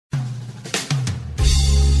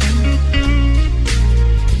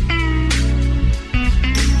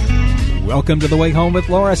Welcome to The Way Home with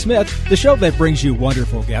Laura Smith, the show that brings you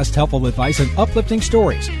wonderful guests, helpful advice, and uplifting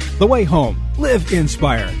stories. The Way Home. Live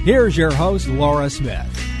inspired. Here's your host, Laura Smith.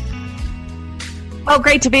 Oh,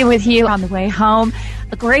 great to be with you on The Way Home.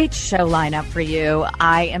 A great show lineup for you.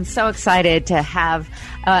 I am so excited to have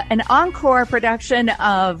an encore production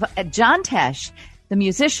of John Tesh, the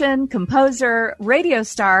musician, composer, radio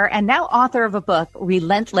star, and now author of a book,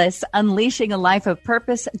 Relentless, Unleashing a Life of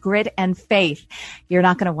Purpose, Grit, and Faith. You're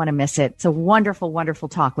not going to want to miss it. It's a wonderful, wonderful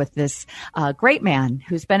talk with this great man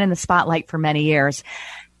who's been in the spotlight for many years.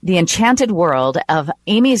 The enchanted world of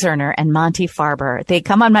Amy Zerner and Monty Farber. They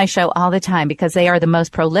come on my show all the time because they are the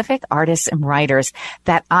most prolific artists and writers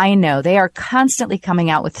that I know. They are constantly coming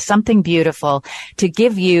out with something beautiful to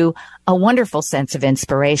give you a wonderful sense of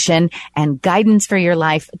inspiration and guidance for your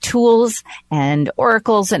life, tools and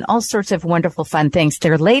oracles and all sorts of wonderful fun things.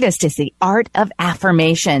 Their latest is The Art of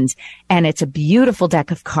Affirmations, and it's a beautiful deck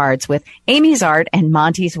of cards with Amy's art and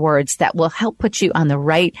Monty's words that will help put you on the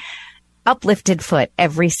right uplifted foot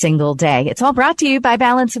every single day. It's all brought to you by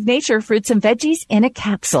Balance of Nature, fruits and veggies in a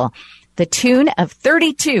capsule. The tune of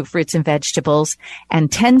 32 fruits and vegetables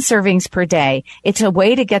and 10 servings per day. It's a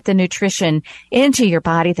way to get the nutrition into your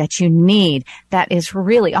body that you need. That is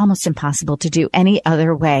really almost impossible to do any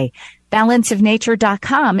other way.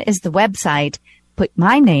 Balanceofnature.com is the website. Put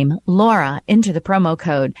my name, Laura, into the promo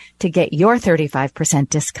code to get your 35%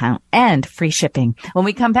 discount and free shipping. When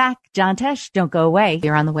we come back, John Tesh, don't go away.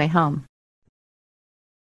 You're on The Way Home.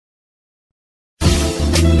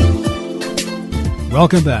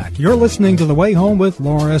 Welcome back. You're listening to The Way Home with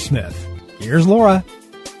Laura Smith. Here's Laura.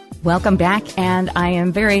 Welcome back, and I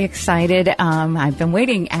am very excited. I've been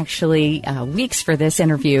waiting actually weeks for this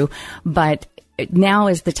interview, but now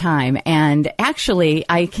is the time. And actually,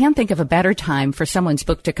 I can't think of a better time for someone's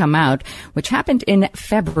book to come out, which happened in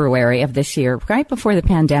February of this year, right before the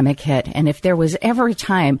pandemic hit. And if there was ever a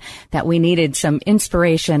time that we needed some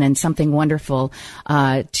inspiration and something wonderful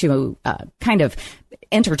to kind of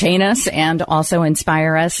entertain us and also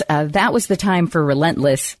inspire us, that was the time for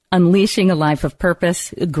Relentless, Unleashing a Life of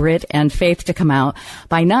Purpose, Grit, and Faith to come out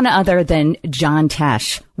by none other than John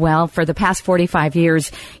Tesh. Well, for the past 45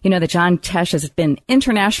 years, you know that John Tesh has been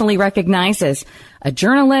internationally recognized as a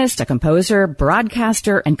journalist, a composer,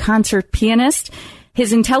 broadcaster, and concert pianist.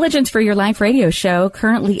 His Intelligence for Your Life radio show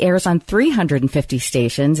currently airs on 350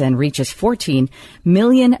 stations and reaches 14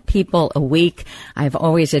 million people a week. I've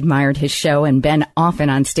always admired his show and been often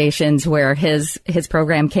on stations where his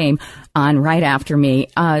program came on right after me.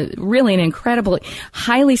 Really an incredible,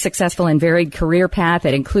 highly successful and varied career path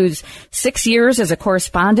that includes 6 years as a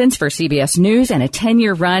correspondent for CBS News and a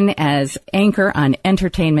 10-year run as anchor on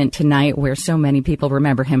Entertainment Tonight, where so many people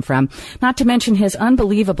remember him from. Not to mention his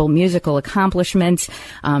unbelievable musical accomplishments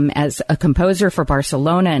as a composer for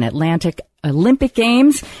Barcelona and Olympic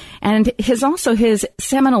Games, and his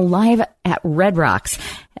seminal Live at Red Rocks,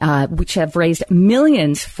 which have raised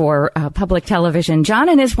millions for public television. John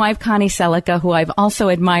and his wife, Connie Selica, who I've also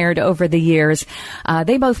admired over the years,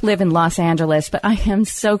 they both live in Los Angeles, but I am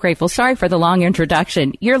so grateful. Sorry for the long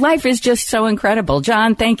introduction. Your life is just so incredible.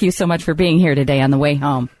 John, thank you so much for being here today on The Way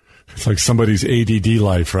Home. It's like somebody's ADD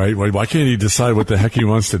life, right? Why can't he decide what the heck he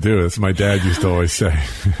wants to do? That's what my dad used to always say.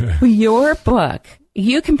 Your book,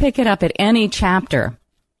 you can pick it up at any chapter,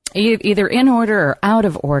 either in order or out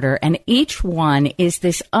of order, and each one is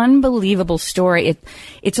this unbelievable story.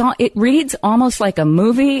 It reads almost like a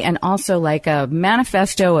movie and also like a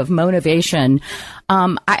manifesto of motivation.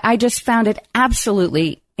 I just found it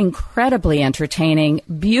absolutely incredibly entertaining,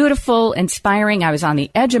 beautiful, inspiring. I was on the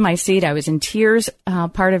edge of my seat. I was in tears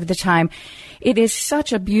part of the time. It is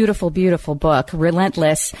such a beautiful, beautiful book,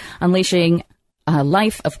 Relentless, Unleashing a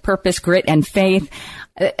Life of Purpose, Grit, and Faith.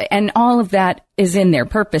 And all of that is in there.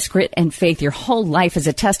 Purpose, grit, and faith. Your whole life is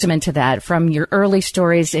a testament to that, from your early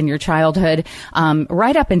stories in your childhood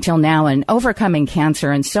right up until now, and overcoming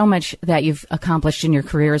cancer, and so much that you've accomplished in your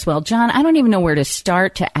career as well. John, I don't even know where to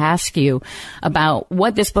start to ask you about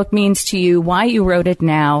what this book means to you, why you wrote it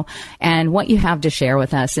now, and what you have to share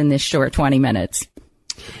with us in this short 20 minutes.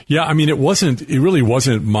 Yeah, I mean, it really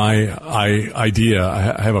wasn't my idea.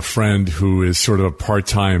 I have a friend who is sort of a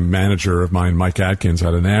part-time manager of mine, Mike Atkins,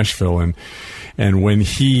 out of Nashville. And when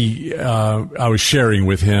I was sharing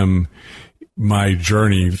with him my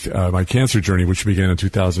journey, my cancer journey, which began in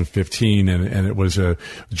 2015. And it was a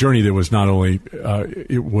journey that was not only,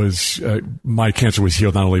 my cancer was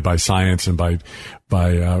healed not only by science and by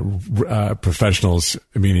professionals,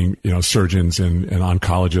 meaning, surgeons and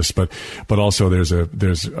oncologists, but also there's a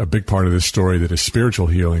big part of this story that is spiritual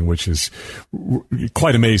healing, which is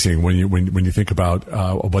quite amazing when you think about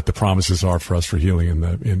what the promises are for us for healing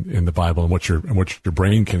in the Bible, and what your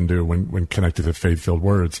brain can do when connected to faith-filled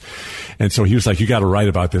words. And so he was like, "You got to write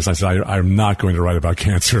about this." I said, "I'm not going to write about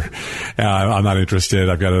cancer. I'm not interested.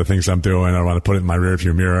 I've got other things I'm doing. I want to put it in my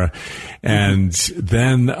rearview mirror." And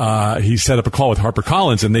then he set up a call with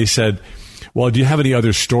HarperCollins, and they said, "Well, do you have any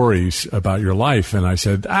other stories about your life?" And I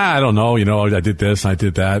said, "I don't know. I did this and I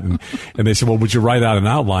did that." And they said, "Well, would you write out an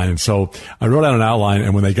outline?" And so I wrote out an outline.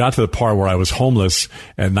 And when they got to the part where I was homeless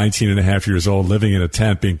at 19 and a half years old, living in a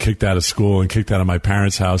tent, being kicked out of school and kicked out of my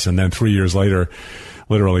parents' house, and then 3 years later,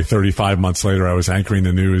 literally 35 months later, I was anchoring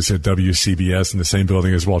the news at WCBS in the same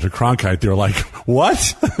building as Walter Cronkite. They were like,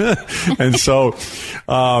 "What?" And so,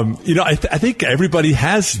 I think everybody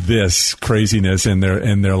has this craziness in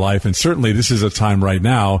their life. And certainly this is a time right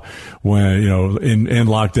now when, in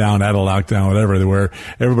lockdown, out of lockdown, whatever, where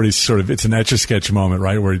everybody's sort of, it's an Etch-a-Sketch moment,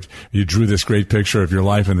 right? Where you drew this great picture of your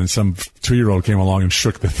life, and then some 2-year-old came along and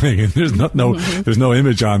shook the thing, and there's no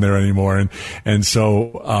image on there anymore. And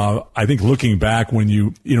so, I think looking back when you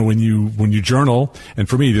journal, and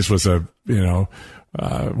for me, this was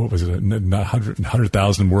what was it?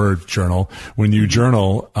 100,000 word journal. When you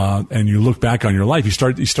journal, and you look back on your life, you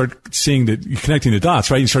start seeing that you're connecting the dots,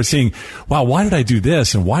 right? You start seeing, wow, why did I do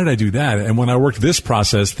this? And why did I do that? And when I worked this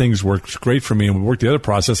process, things worked great for me. And when we worked the other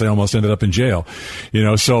process, I almost ended up in jail,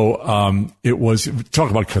 so, it was, talk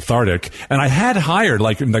about cathartic. And I had hired,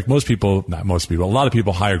 like most people, not most people, a lot of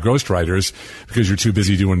people hire ghostwriters because you're too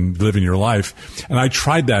busy living your life. And I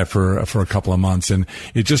tried that for a couple of months, and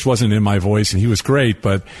it just wasn't in my voice. And he was great,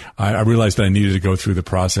 but I realized that I needed to go through the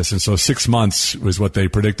process. And so 6 months was what they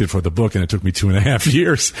predicted for the book, and it took me 2.5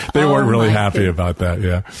 years. They weren't really happy about that.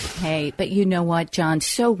 Yeah. Hey, but you know what, John?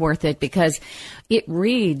 So worth it, because it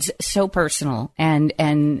reads so personal, and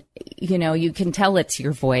you can tell it's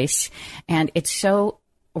your voice, and it's so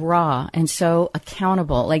raw and so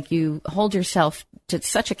accountable. Like, you hold yourself to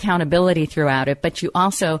such accountability throughout it, but you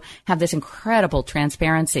also have this incredible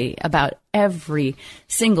transparency about every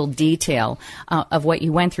single detail of what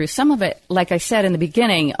you went through. Some of it, like I said in the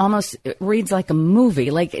beginning, almost reads like a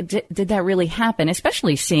movie. Like, did that really happen?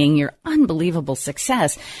 Especially seeing your unbelievable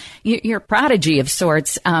success. You're a prodigy of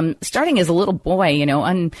sorts, starting as a little boy,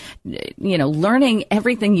 learning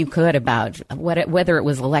everything you could about whether it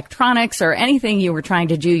was electronics or anything you were trying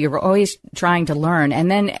to do. You were always trying to learn. And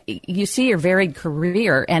then you see your varied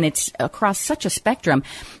career, and it's across such a spectrum,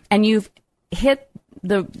 and you've hit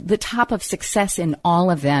the top of success in all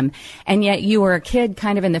of them. And yet you were a kid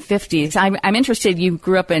kind of in the 50s. I'm interested. You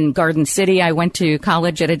grew up in Garden City. I went to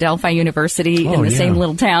college at Adelphi University in the same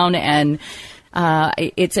little town, and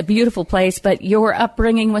it's a beautiful place. But your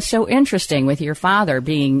upbringing was so interesting, with your father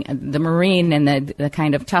being the Marine and the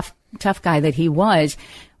kind of tough guy that he was,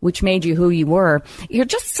 which made you who you were. You're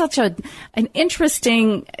just such an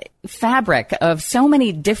interesting fabric of so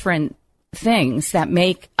many different things that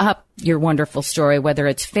make up your wonderful story, whether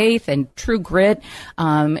it's faith and true grit,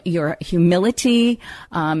 your humility,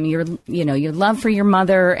 your love for your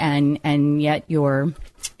mother, and yet your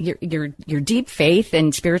deep faith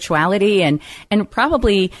and spirituality, and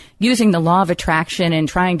probably using the law of attraction and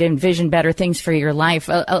trying to envision better things for your life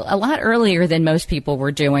a lot earlier than most people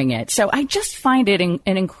were doing it. So I just find it an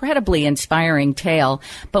incredibly inspiring tale,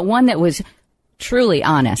 but one that was truly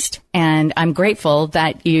honest. And I'm grateful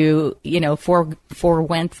that you forego the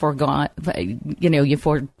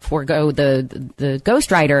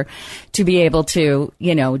ghostwriter to be able to,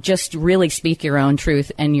 just really speak your own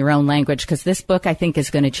truth and your own language. Because this book, I think, is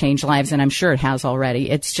going to change lives, and I'm sure it has already.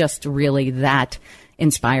 It's just really that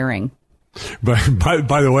inspiring. But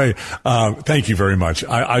by the way, thank you very much.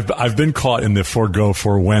 I've been caught in the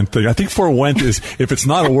forwent thing. I think forwent is, if it's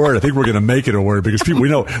not a word, I think we're going to make it a word, because people, we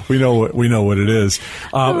know what it is.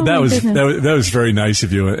 That was very nice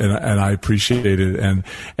of you, and I appreciate it. And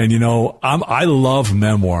I love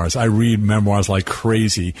memoirs. I read memoirs like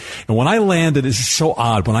crazy. And when I landed, this is so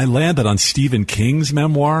odd, when I landed on Stephen King's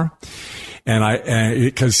memoir,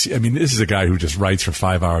 because this is a guy who just writes for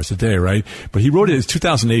 5 hours a day, right? But he wrote it in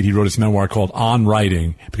 2008. He wrote his memoir called On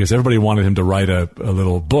Writing, because everybody wanted him to write a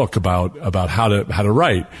little book about how to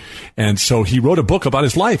write. And so he wrote a book about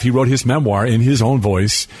his life. He wrote his memoir in his own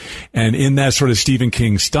voice and in that sort of Stephen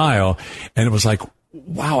King style. And it was like,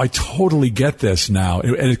 wow, I totally get this now.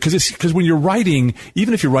 Because when you're writing,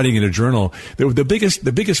 even if you're writing in a journal, the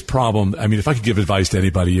biggest problem, if I could give advice to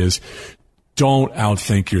anybody, is don't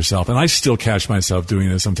outthink yourself. And I still catch myself doing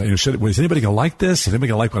this sometimes. Is anybody going to like this? Is anybody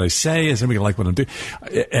going to like what I say? Is anybody going to like what I'm doing?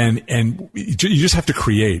 And you just have to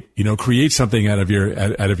create something out of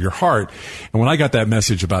your heart. And when I got that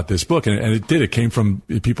message about this book, and it came from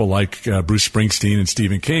people like Bruce Springsteen and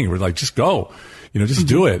Stephen King, who were like, just go. Just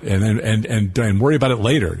do it and worry about it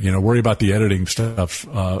later. Worry about the editing stuff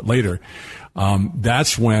later.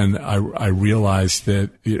 That's when I realized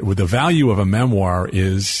that the value of a memoir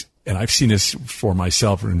is, and I've seen this for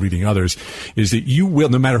myself and reading others, is that you will,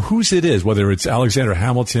 no matter whose it is, whether it's Alexander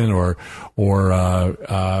Hamilton or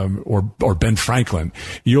Ben Franklin,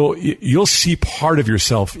 you'll see part of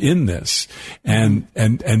yourself in this. And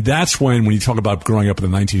that's when you talk about growing up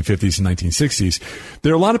in the 1950s and 1960s,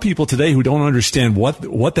 there are a lot of people today who don't understand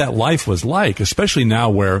what that life was like, especially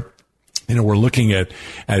now where we're looking at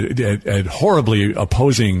horribly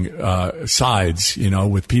opposing sides,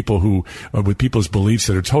 with people with people's beliefs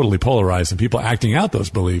that are totally polarized and people acting out those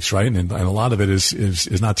beliefs, right? And a lot of it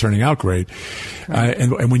is not turning out great. Right.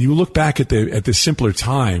 And when you look back at the simpler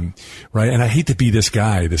time, right? And I hate to be this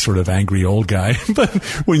guy, this sort of angry old guy, but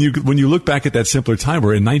when you look back at that simpler time,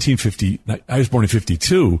 we're in 1950. I was born in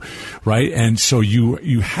 52, right? And so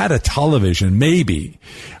you had a television, maybe,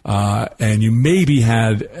 and you maybe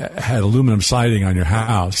had aluminum siding on your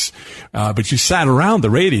house, but you sat around the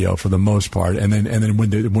radio for the most part. And then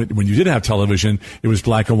when you did have television, it was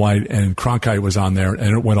black and white, and Cronkite was on there,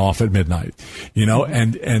 and it went off at midnight.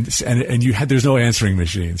 And you had, there's no answering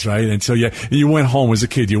machines, right? And so you went home as a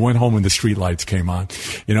kid. You went home when the street lights came on,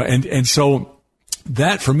 and so.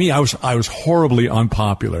 That for me, I was horribly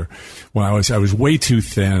unpopular when I was way too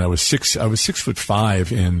thin. I was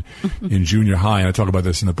 6'5" in junior high, and I talk about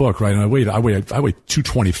this in the book, right? And I weigh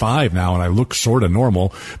 225 now, and I look sort of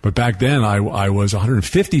normal, but back then I was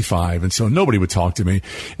 155, and so nobody would talk to me,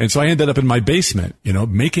 and so I ended up in my basement,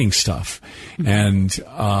 making stuff, and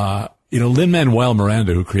Lin-Manuel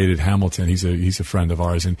Miranda, who created Hamilton, he's a friend of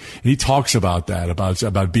ours, and he talks about that,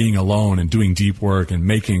 about being alone and doing deep work and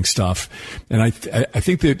making stuff. And I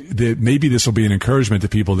think that maybe this will be an encouragement to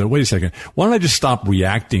people that, wait a second, why don't I just stop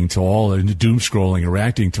reacting to all the doom scrolling and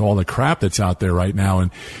reacting to all the crap that's out there right now,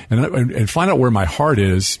 and find out where my heart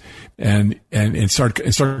is, and start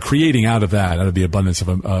creating out of the abundance of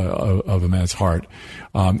a man's heart.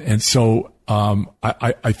 And so,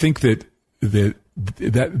 I think that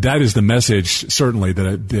is the message, certainly,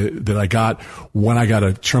 that I got when I got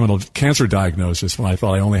a terminal cancer diagnosis, when I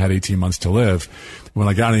thought I only had 18 months to live. When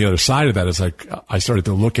I got on the other side of that, it's like I started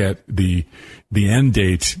to look at the end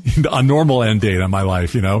date, a normal end date on my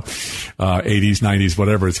life, 80s, 90s,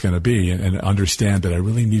 whatever it's going to be, and understand that I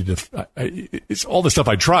really needed it's all the stuff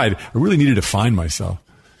I tried, I really needed to find myself.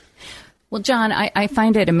 Well, John, I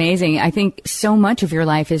find it amazing. I think so much of your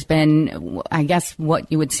life has been, I guess, what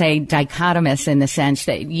you would say dichotomous, in the sense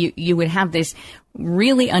that you would have this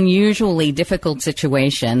really unusually difficult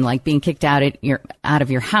situation, like being kicked out of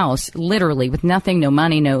your house, literally, with nothing, no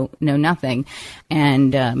money, no nothing,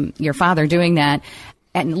 and your father doing that,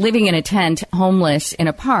 and living in a tent, homeless in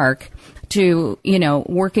a park, to,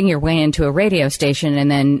 working your way into a radio station, and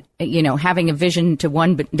then, having a vision to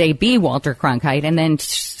one day be Walter Cronkite. And then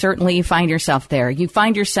certainly you find yourself there. You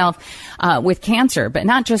find yourself with cancer, but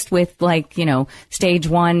not just with stage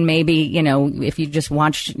 1, maybe, if you just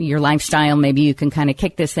watch your lifestyle, maybe you can kind of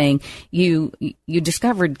kick this thing. You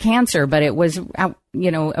discovered cancer, but it was, a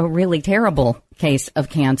really terrible case of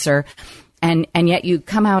cancer. And yet you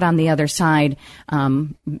come out on the other side,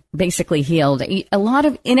 basically healed. A lot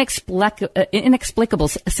of inexplicable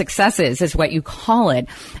successes is what you call it.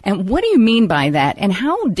 And what do you mean by that? And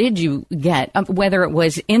how did you get, whether it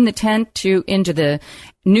was in the tent into the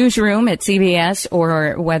newsroom at CBS,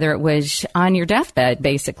 or whether it was on your deathbed,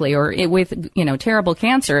 basically, or with, terrible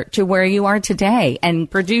cancer, to where you are today and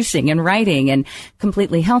producing and writing and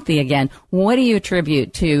completely healthy again? What do you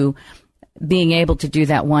attribute to being able to do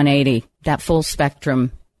that 180, that full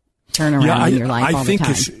spectrum turnaround in your life all the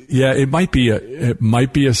time? It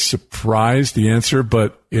might be a surprise, the answer,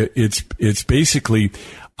 but it's basically,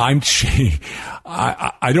 I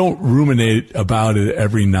don't ruminate about it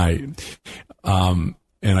every night. And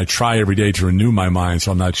I try every day to renew my mind,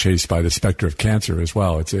 so I'm not chased by the specter of cancer as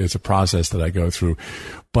well. It's a process that I go through.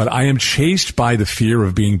 But I am chased by the fear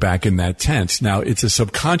of being back in that tent. Now, it's a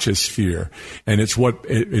subconscious fear, and it's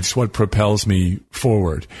what propels me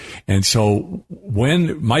forward. And so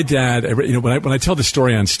when my dad, when I tell the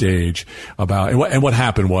story on stage about, and what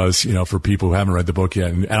happened was, for people who haven't read the book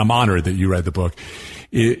yet, and I'm honored that you read the book,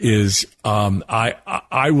 my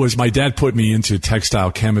dad put me into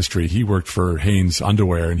textile chemistry. He worked for Hanes Underwear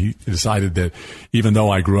anywhere. And he decided that even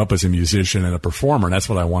though I grew up as a musician and a performer, and that's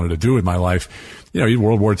what I wanted to do in my life, he's a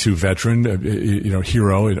World War II veteran,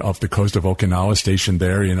 hero off the coast of Okinawa, stationed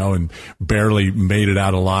there, and barely made it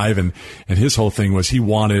out alive. And his whole thing was he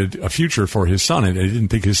wanted a future for his son, and he didn't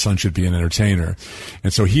think his son should be an entertainer.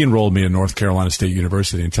 And so he enrolled me in North Carolina State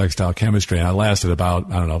University in textile chemistry, and I lasted about,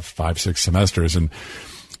 5-6 semesters. And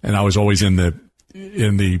I was always in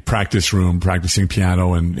the practice room, practicing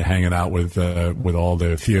piano and hanging out with all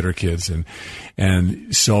the theater kids.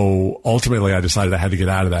 And so ultimately I decided I had to get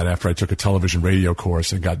out of that after I took a television radio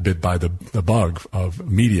course and got bit by the bug of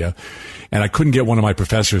media. And I couldn't get one of my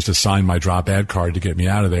professors to sign my drop ad card to get me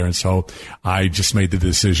out of there. And so I just made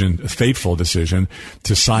a fateful decision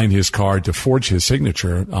to sign his card, to forge his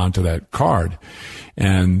signature onto that card.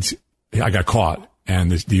 And I got caught,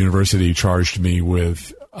 and the university charged me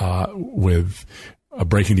with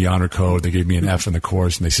breaking the honor code. They gave me an F in the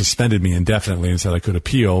course, and they suspended me indefinitely and said I could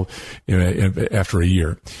appeal after a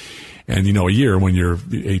year. And, a year when you're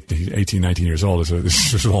 18, 19 years old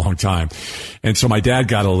is a long time. And so my dad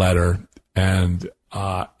got a letter, and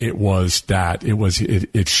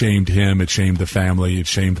it shamed him, it shamed the family, it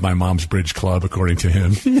shamed my mom's bridge club, according to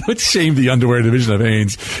him. It shamed the underwear division of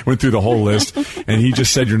Hanes, went through the whole list, and he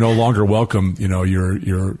just said, you're no longer welcome,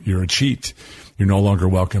 you're a cheat. You're no longer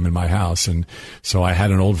welcome in my house. And so I had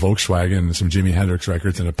an old Volkswagen and some Jimi Hendrix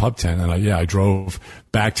records and a pub tent. And I drove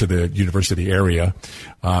back to the university area,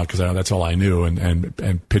 cause that's all I knew,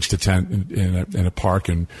 and pitched a tent in a park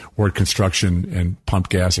and worked construction and pumped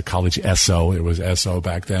gas at College Esso. It was Esso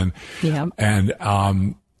back then. Yeah.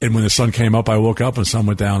 And when the sun came up, I woke up, and the sun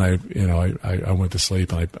went down. I went to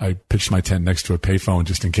sleep, and I pitched my tent next to a payphone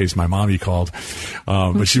just in case my mommy called.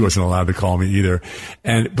 But she wasn't allowed to call me either.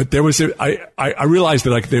 But there was, I realized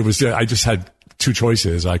that I just had two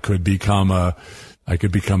choices. I could become a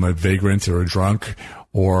vagrant or a drunk,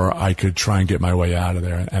 or I could try and get my way out of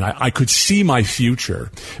there. And I could see my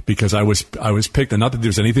future because I was picked, and not that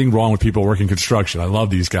there's anything wrong with people working construction. I love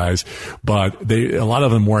these guys, but a lot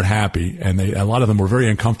of them weren't happy, and a lot of them were very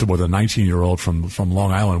uncomfortable with a 19-year-old from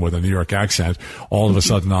Long Island with a New York accent all of a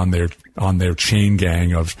sudden on their chain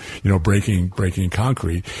gang of, breaking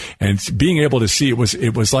concrete. And being able to see, it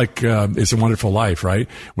was like, It's a Wonderful Life, right?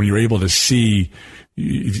 When you're able to see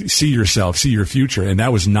yourself, see your future. And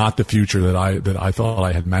that was not the future that I thought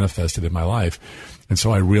I had manifested in my life. And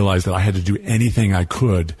so I realized that I had to do anything I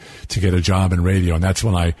could to get a job in radio. And that's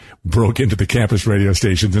when I broke into the campus radio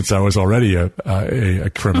station, since I was already a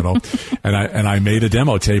criminal. and I made a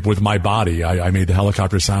demo tape with my body. I made the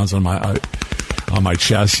helicopter sounds on my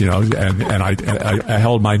chest, and I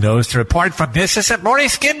held my nose to report from Mississippi.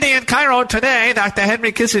 Maurice Gindi in Cairo today, Dr.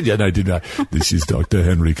 Henry Kissinger. And I did not. This is Dr.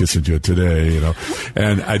 Henry Kissinger today,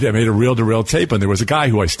 And I made a reel-to-reel tape, and there was a guy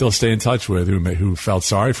who I still stay in touch with who felt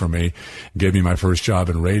sorry for me, gave me my first job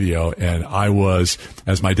in radio, and I was,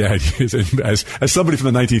 as my dad, as somebody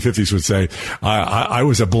from the 1950s would say, I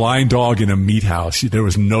was a blind dog in a meat house. There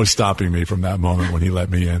was no stopping me from that moment when he let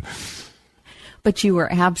me in. But you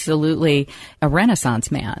were absolutely a Renaissance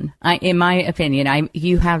man. In my opinion,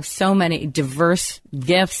 you have so many diverse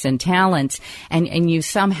gifts and talents, and you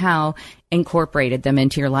somehow incorporated them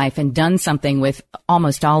into your life and done something with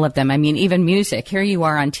almost all of them. I mean, even music. Here you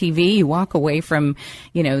are on TV. You walk away from,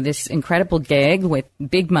 this incredible gig with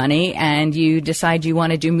big money, and you decide you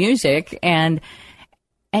want to do music, and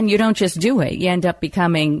you don't just do it. You end up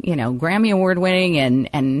becoming, Grammy Award winning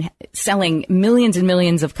and selling millions and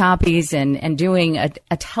millions of copies and doing a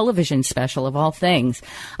television special of all things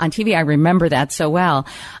on TV. I remember that so well.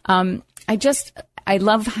 I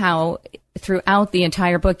love how throughout the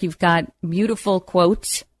entire book you've got beautiful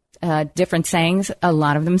quotes, different sayings, a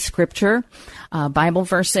lot of them scripture, Bible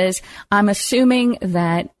verses. I'm assuming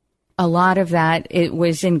that a lot of that, it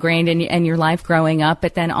was ingrained in your life growing up,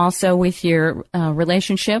 but then also with your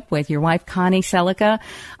relationship with your wife, Connie Selica.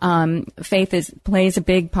 Faith plays a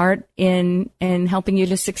big part in helping you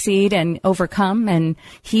to succeed and overcome and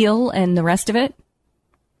heal and the rest of it.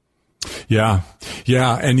 Yeah.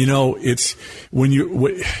 And it's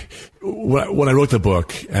when I wrote the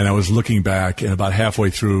book and I was looking back, and about halfway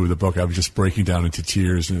through the book, I was just breaking down into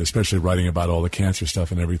tears, and especially writing about all the cancer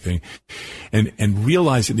stuff and everything, and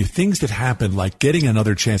realizing the things that happened, like getting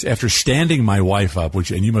another chance after standing my wife up,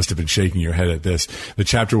 and you must have been shaking your head at this, the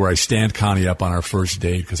chapter where I stand Connie up on our first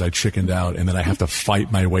date because I chickened out, and then I have to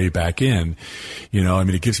fight my way back in.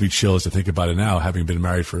 It gives me chills to think about it now, having been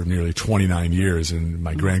married for nearly 29 years, and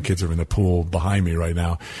my grandkids are in the pool behind me right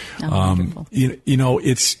now. Oh,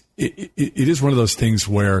 it is one of those things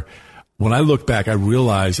where when I look back, I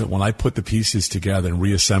realize that when I put the pieces together and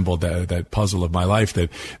reassembled that puzzle of my life,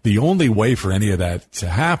 that the only way for any of that to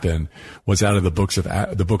happen was out of the book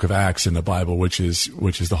of Acts in the Bible, which is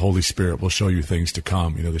the Holy Spirit will show you things to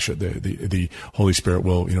come. The Holy Spirit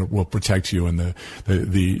will protect you, and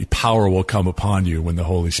the power will come upon you when the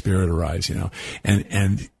Holy Spirit arrives.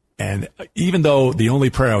 And even though the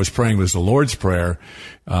only prayer I was praying was the Lord's Prayer,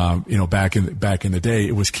 back in the day,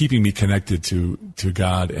 it was keeping me connected to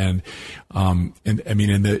God. And I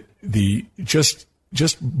mean,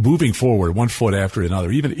 just moving forward one foot after another,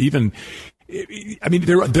 I mean,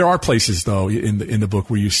 there are places though in the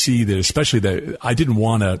book where you see that, especially that I didn't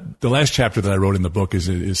want to, the last chapter that I wrote in the book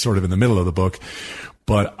is sort of in the middle of the book.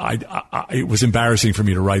 But it was embarrassing for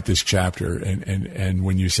me to write this chapter. And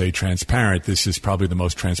when you say transparent, this is probably the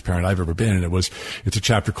most transparent I've ever been. And it's a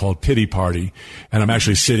chapter called Pity Party. And I'm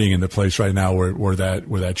actually sitting in the place right now where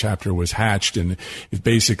that chapter was hatched. And it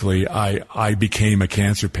basically, I became a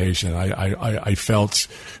cancer patient. I felt,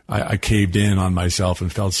 I caved in on myself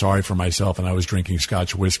and felt sorry for myself. And I was drinking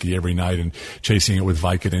Scotch whiskey every night and chasing it with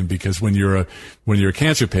Vicodin, because when you're a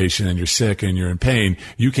cancer patient and you're sick and you're in pain,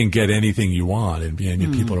 you can get anything you want. And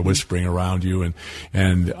people are whispering around you,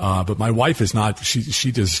 but my wife is not.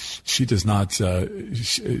 She just does not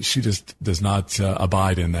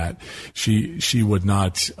abide in that. She would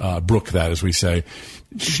not brook that, as we say.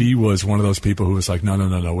 She was one of those people who was like,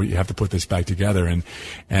 no, you have to put this back together,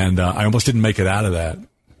 and I almost didn't make it out of that.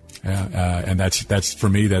 And that's for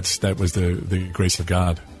me. That was the grace of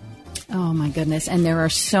God. Oh, my goodness. And there are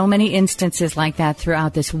so many instances like that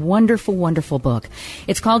throughout this wonderful, wonderful book.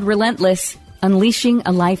 It's called Relentless: Unleashing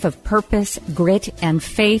a Life of Purpose, Grit, and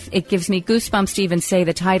Faith. It gives me goosebumps to even say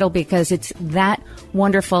the title, because it's that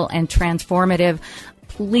wonderful and transformative.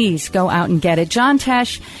 Please go out and get it. John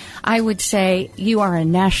Tesh, I would say you are a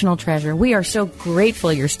national treasure. We are so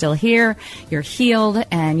grateful you're still here, you're healed,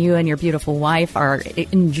 and you and your beautiful wife are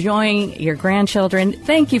enjoying your grandchildren.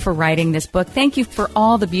 Thank you for writing this book. Thank you for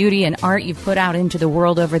all the beauty and art you've put out into the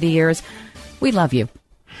world over the years. We love you.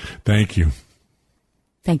 Thank you.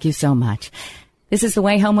 Thank you so much. This is The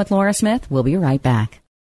Way Home with Laura Smith. We'll be right back.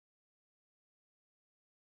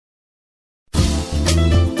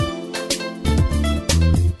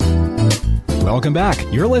 Welcome back.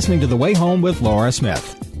 You're listening to The Way Home with Laura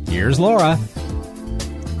Smith. Here's Laura.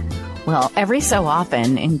 Well, every so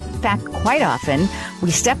often, in fact, quite often,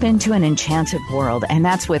 we step into an enchanted world, and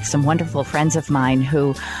that's with some wonderful friends of mine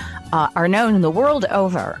who are known the world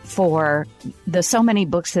over for the so many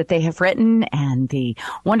books that they have written and the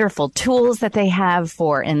wonderful tools that they have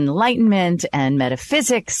for enlightenment and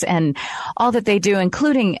metaphysics and all that they do,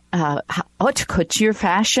 including haute couture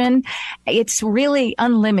fashion. It's really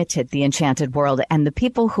unlimited, the enchanted world, and the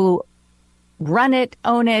people who run it,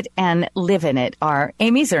 own it, and live in it are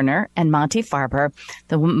Amy Zerner and Monty Farber,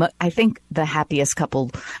 I think the happiest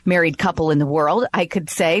married couple in the world, I could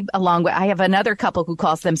say, along with, I have another couple who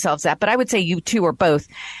calls themselves that, but I would say you two are both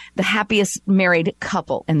the happiest married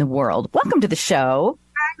couple in the world. Welcome to the show.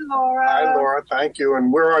 Hi, Laura. Hi, Laura. Thank you.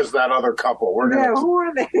 And where is that other couple? Who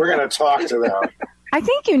are they? We're going to talk to them. I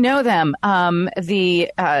think you know them,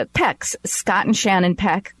 the Pecks, Scott and Shannon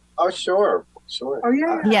Peck. Oh, sure. Sure. Oh,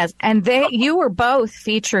 yeah. Yes, and you were both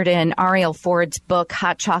featured in Ariel Ford's book,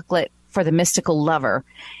 Hot Chocolate for the Mystical Lover.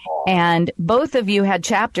 And both of you had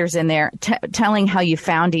chapters in there telling how you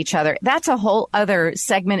found each other. That's a whole other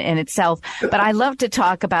segment in itself. But I love to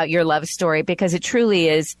talk about your love story, because it truly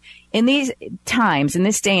is, in these times, in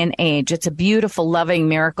this day and age, it's a beautiful, loving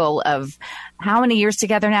miracle of how many years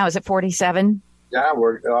together now? Is it 47? Yeah,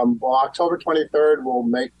 we're October 23rd, we'll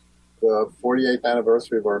make the 48th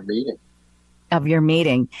anniversary of our meeting. Of your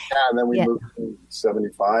meeting. Yeah, and then we moved in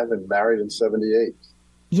 75 and married in 78.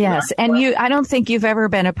 Yes, and I don't think you've ever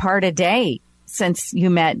been apart a day since you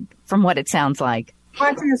met, from what it sounds like.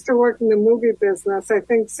 Monty used to work in the movie business. I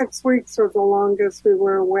think 6 weeks was the longest we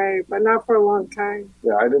were away, but not for a long time.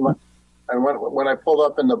 Yeah, I didn't. And when I pulled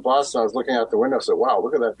up in the bus, I was looking out the window. I said, wow,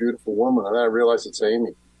 look at that beautiful woman. And then I realized it's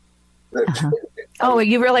Amy. Oh,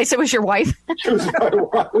 you realized it was your wife? She was my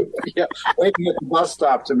wife, yeah. Waiting at the bus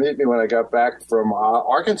stop to meet me when I got back from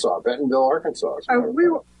Arkansas, Bentonville, Arkansas.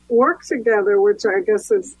 We worked together, which I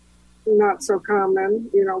guess is not so common.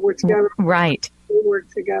 You know, we're together. Right. We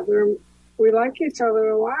work together. We like each other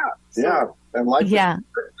a lot. So. Yeah.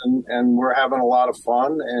 And and we're having a lot of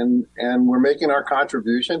fun, and we're making our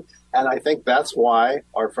contribution. And I think that's why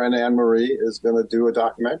our friend Anne Marie is going to do a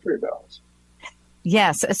documentary about us.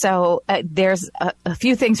 Yes. So there's a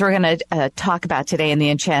few things we're going to talk about today in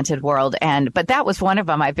the enchanted world. But that was one of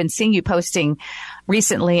them. I've been seeing you posting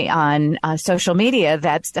recently on social media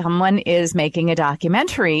that someone is making a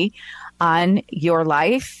documentary on your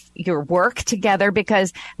life, your work together?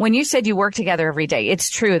 Because when you said you work together every day, it's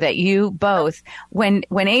true that you both, when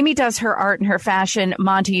Amy does her art and her fashion,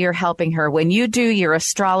 Monty, you're helping her. When you do your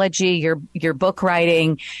astrology, your book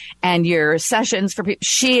writing and your sessions for people,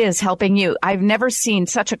 she is helping you. I've never seen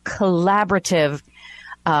such a collaborative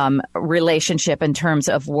relationship in terms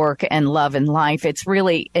of work and love and life. It's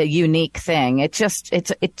really a unique thing. It's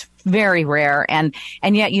very rare, and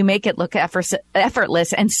yet you make it look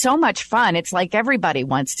effortless and so much fun. It's like everybody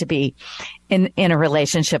wants to be in a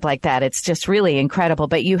relationship like that. It's just really incredible.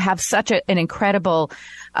 But you have such an incredible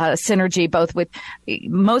synergy, both with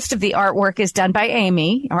most of the artwork is done by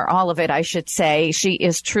Amy, or all of it, I should say.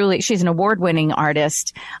 She's an award-winning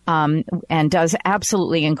artist, and does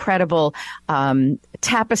absolutely incredible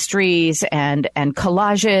tapestries and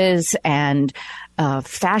collages and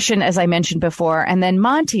fashion, as I mentioned before. And then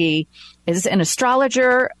Monty is an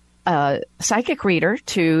astrologer, psychic reader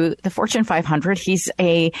to the Fortune 500. He's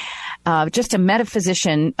just a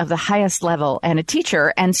metaphysician of the highest level and a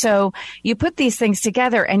teacher. And so you put these things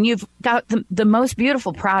together and you've got the most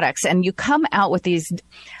beautiful products, and you come out with these,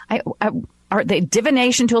 are they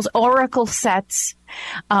divination tools, oracle sets,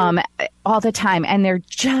 all the time. And they're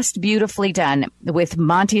just beautifully done with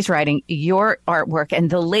Monty's writing, your artwork. And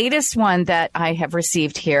the latest one that I have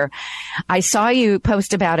received here, I saw you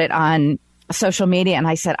post about it on social media, and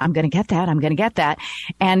I said, I'm going to get that.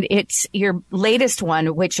 And it's your latest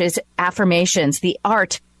one, which is affirmations, the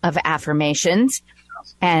art of affirmations.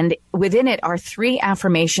 And within it are 3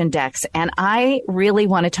 affirmation decks. And I really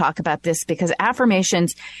want to talk about this because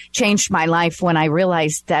affirmations changed my life when I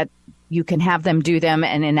realized that you can have them, do them,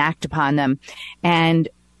 and enact upon them. And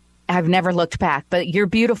I've never looked back. But your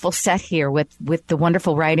beautiful set here with the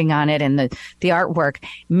wonderful writing on it and the artwork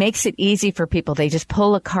makes it easy for people. They just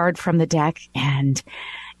pull a card from the deck and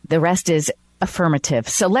the rest is affirmative.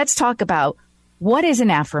 So let's talk about what is an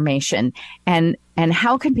affirmation and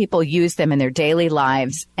how can people use them in their daily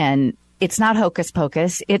lives. And it's not hocus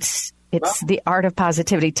pocus. It's the art of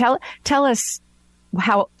positivity. Tell us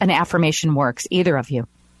how an affirmation works, either of you.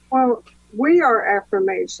 Well, we are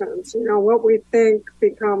affirmations. You know, what we think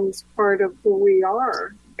becomes part of who we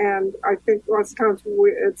are. And I think lots of times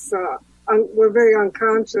we're very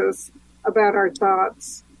unconscious about our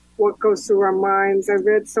thoughts, what goes through our minds. I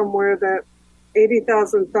read somewhere that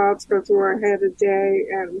 80,000 thoughts go through our head a day,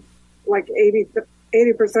 and like 80%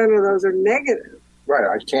 of those are negative. Right.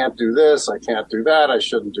 I can't do this. I can't do that. I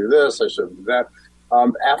shouldn't do this. I shouldn't do that.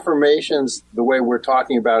 Affirmations, the way we're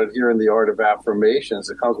talking about it here in the art of affirmations,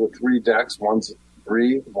 it comes with 3 decks. One's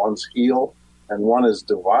breathe, one's heal, and one is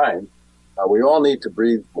divine. We all need to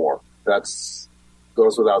breathe more. That's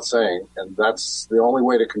goes without saying. And that's the only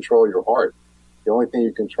way to control your heart. The only thing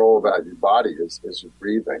you control about your body is your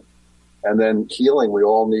breathing. And then healing, we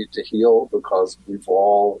all need to heal because we've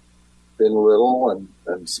all been little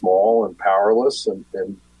and small and powerless. And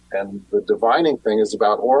the divining thing is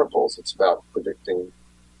about oracles. It's about predicting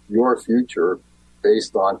your future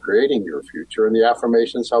based on creating your future. And the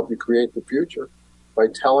affirmations help you create the future by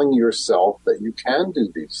telling yourself that you can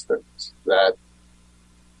do these things. That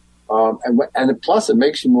and plus it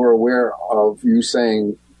makes you more aware of you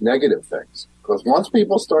saying negative things. Because once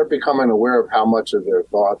people start becoming aware of how much of their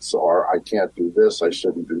thoughts are, I can't do this, I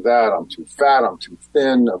shouldn't do that, I'm too fat, I'm too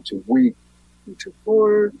thin, I'm too weak, I'm too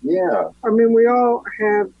poor. Yeah. I mean, we all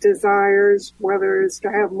have desires, whether it's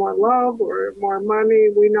to have more love or more money.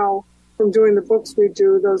 We know from doing the books we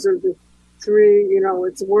do, those are the 3, you know,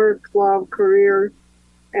 it's work, love, career,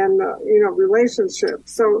 and,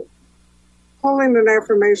 relationships. So pulling an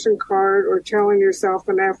affirmation card or telling yourself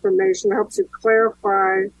an affirmation helps you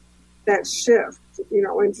clarify that shift,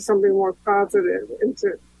 into something more positive,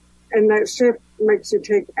 and that shift makes you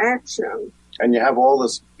take action. And you have all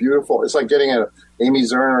this beautiful, it's like getting an Amy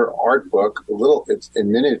Zerner art book, it's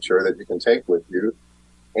in miniature that you can take with you.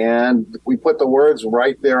 And we put the words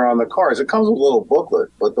right there on the cards. It comes with a little booklet,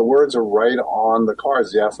 but the words are right on the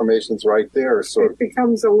cards. The affirmation's right there. So it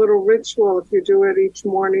becomes a little ritual if you do it each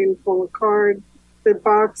morning, pull a card. The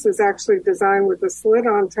box is actually designed with a slit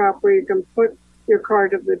on top where you can put your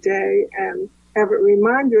card of the day and have it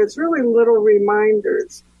remind you. It's really little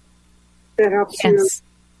reminders that helps you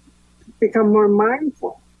become more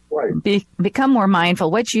mindful. Right. Become more mindful.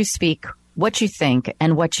 What you speak, what you think,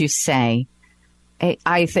 and what you say.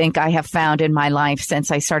 I think I have found in my life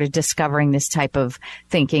since I started discovering this type of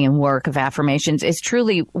thinking and work of affirmations is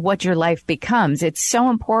truly what your life becomes. It's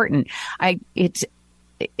so important. I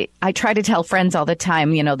try to tell friends all the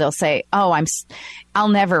time, they'll say, I'll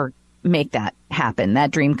never make that happen,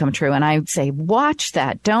 that dream come true. And I would say, watch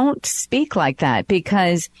that. Don't speak like that,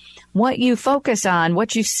 because what you focus on,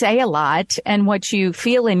 what you say a lot, and what you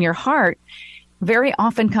feel in your heart very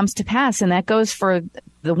often comes to pass. And that goes for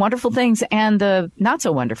the wonderful things and the not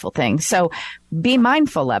so wonderful things. So be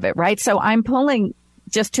mindful of it, right? So I'm pulling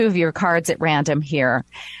just two of your cards at random here.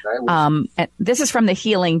 This is from the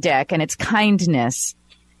healing deck, and it's kindness.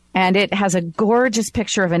 And it has a gorgeous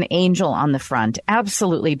picture of an angel on the front.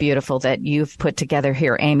 Absolutely beautiful that you've put together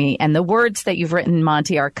here, Amy. And the words that you've written,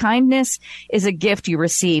 Monty, are: kindness is a gift you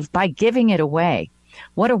receive by giving it away.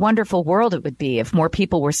 What a wonderful world it would be if more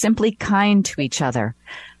people were simply kind to each other.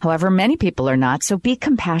 However, many people are not, so be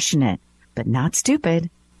compassionate, but not stupid.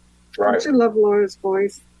 Right. Don't you love Laura's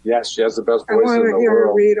voice? Yes, she has the best voice in the world. I want to hear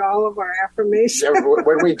her read all of our affirmations.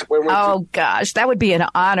 Oh, gosh, that would be an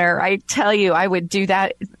honor. I tell you, I would do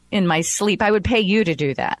that in my sleep. I would pay you to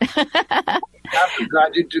do that.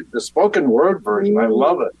 God, you do the spoken word version. I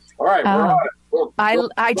love it. All right, we're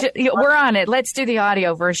on it. We're on it. Let's do the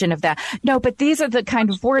audio version of that. No, but these are the kind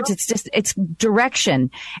of words. It's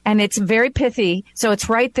direction, and it's very pithy. So it's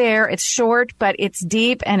right there. It's short, but it's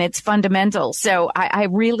deep and it's fundamental. So I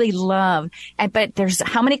really love. But there's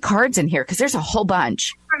how many cards in here? Because there's a whole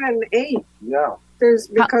bunch. 108. Yeah. There's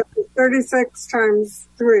because 36 times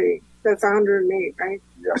 3. That's 108, right?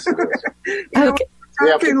 Yes. It is.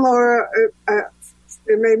 Talking, Laura,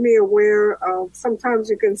 it made me aware of sometimes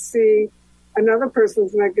you can see another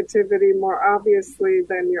person's negativity more obviously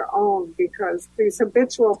than your own, because these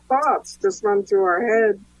habitual thoughts just run through our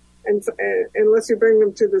head, and unless you bring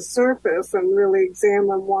them to the surface and really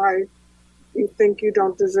examine why you think you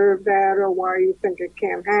don't deserve that, or why you think it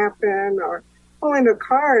can't happen, or pulling a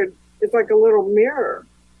card is like a little mirror.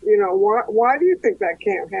 You know, why do you think that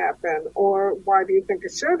can't happen? Or why do you think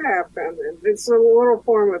it should happen? And it's a little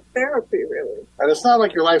form of therapy, really. And it's not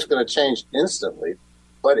like your life's going to change instantly,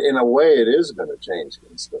 but in a way it is going to change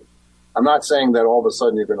instantly. I'm not saying that all of a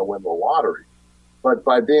sudden you're going to win the lottery, but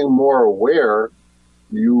by being more aware,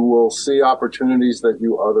 you will see opportunities that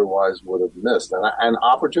you otherwise would have missed. And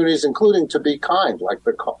opportunities including to be kind, like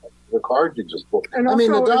the card you just pulled. I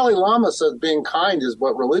mean, the Dalai Lama says being kind is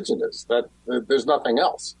what religion is, that there's nothing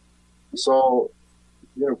else. So,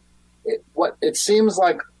 you know, it seems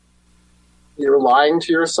like you're lying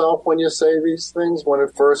to yourself when you say these things when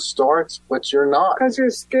it first starts, but you're not. Because you're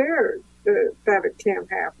scared that it can't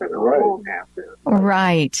happen or won't happen.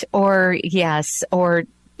 Right. Or yes. Or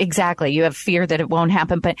exactly. You have fear that it won't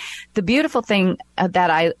happen. But the beautiful thing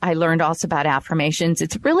that I learned also about affirmations,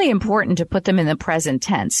 it's really important to put them in the present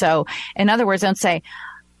tense. So in other words, don't say,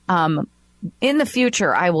 in the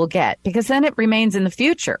future I will get, because then it remains in the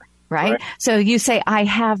future. Right? So you say, I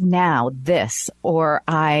have now this, or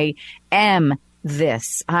I am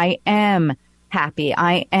this. I am happy.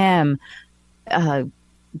 I am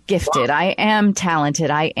gifted. I am talented.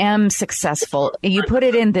 I am successful. You put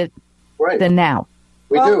it in the now.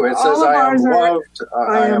 We do. It says, I am loved.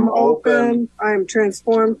 I am open. I am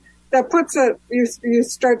transformed. That puts it, you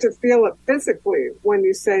start to feel it physically when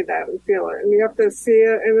you say that and feel it. And you have to see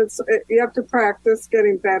it, and you have to practice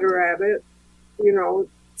getting better at it. You know,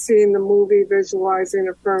 seeing the movie, visualizing,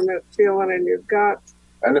 affirm it, feeling in your gut.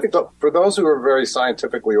 And for those who are very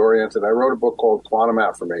scientifically oriented, I wrote a book called Quantum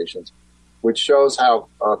Affirmations, which shows how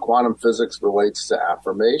quantum physics relates to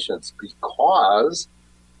affirmations, because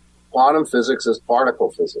quantum physics is particle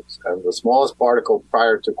physics. And the smallest particle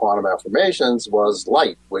prior to quantum affirmations was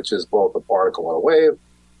light, which is both a particle and a wave.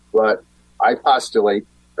 But I postulate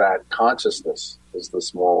that consciousness is the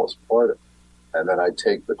smallest part of it. And then I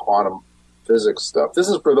take the quantum physics stuff. This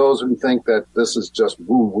is for those who think that this is just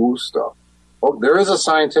woo-woo stuff. Well, there is a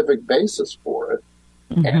scientific basis for it,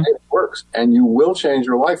 and it works. And you will change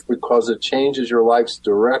your life because it changes your life's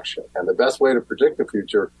direction. And the best way to predict the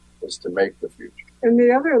future is to make the future. And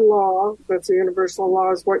the other law, that's a universal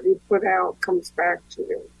law, is what you put out comes back to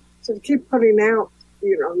you. So to keep putting out,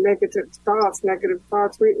 you know, negative thoughts,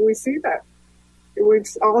 we see that. We've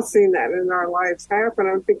all seen that in our lives happen,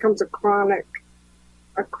 and it becomes a chronic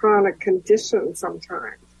condition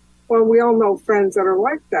sometimes. Well, we all know friends that are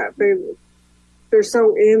like that. They're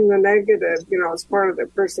so in the negative, you know, it's part of their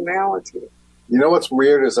personality. You know what's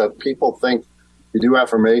weird is that people think you do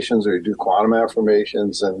affirmations or you do quantum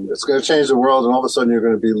affirmations and it's going to change the world, and all of a sudden you're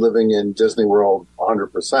going to be living in Disney World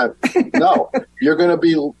 100%. No, you're going to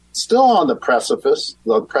be still on the precipice,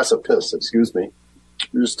 excuse me.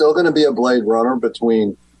 You're still going to be a Blade Runner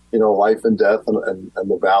between, you know, life and death and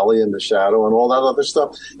the valley and the shadow and all that other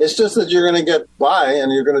stuff. It's just that you're going to get by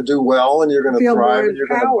and you're going to do well and you're going to thrive. And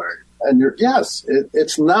you're empowered.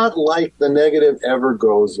 It's not like the negative ever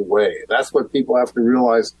goes away. That's what people have to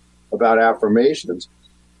realize about affirmations.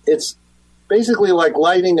 It's basically like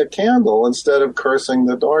lighting a candle instead of cursing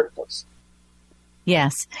the darkness.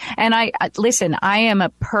 Yes. And listen, I am a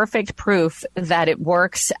perfect proof that it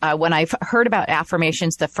works. When I heard about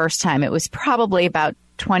affirmations the first time, it was probably about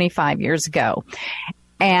 25 years ago.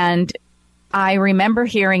 And I remember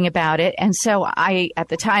hearing about it. And so at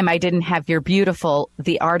the time, I didn't have your beautiful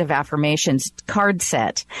The Art of Affirmations card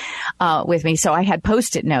set with me. So I had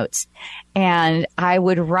Post-it notes, and I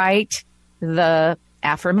would write the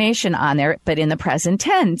affirmation on there, but in the present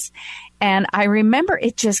tense. And I remember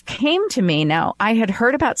it just came to me. Now, I had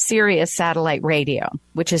heard about Sirius satellite radio,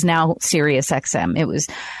 which is now Sirius XM. It was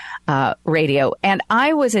radio. And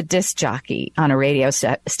I was a disc jockey on a radio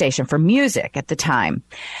station for music at the time.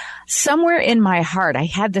 Somewhere in my heart, I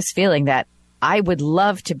had this feeling that I would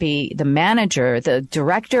love to be the manager, the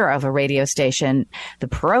director of a radio station, the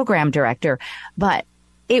program director. But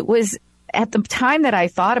it was at the time that I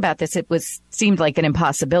thought about this, seemed like an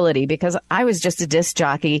impossibility because I was just a disc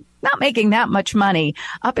jockey, not making that much money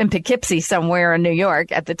up in Poughkeepsie somewhere in New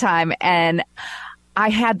York at the time. And I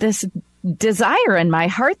had this desire in my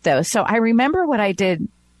heart, though. So I remember what I did.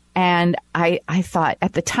 And I thought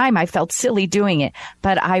at the time I felt silly doing it,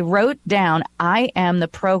 but I wrote down, I am a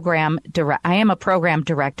program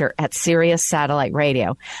director at Sirius Satellite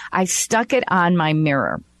Radio. I stuck it on my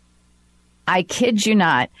mirror. I kid you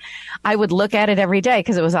not. I would look at it every day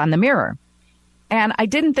because it was on the mirror. And I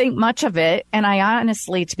didn't think much of it. And I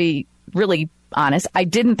honestly, to be really honest, I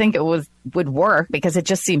didn't think it would work because it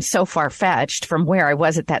just seemed so far-fetched from where I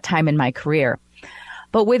was at that time in my career.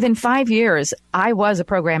 But within 5 years, I was a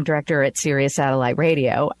program director at Sirius Satellite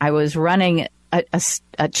Radio. I was running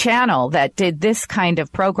a channel that did this kind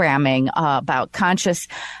of programming about conscious,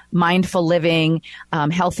 mindful living,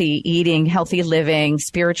 healthy eating, healthy living,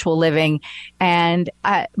 spiritual living. And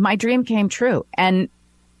my dream came true. And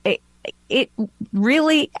it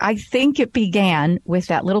really, I think it began with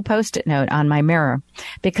that little Post-it note on my mirror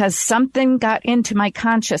because something got into my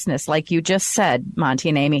consciousness. Like you just said, Monty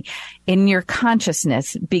and Amy, in your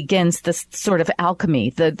consciousness begins this sort of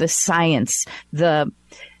alchemy, the science, the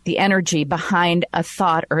energy behind a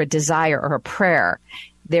thought or a desire or a prayer.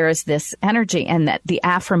 There is this energy, and that the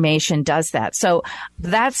affirmation does that. So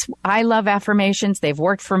I love affirmations. They've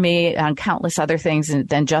worked for me on countless other things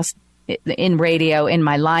than just in radio, in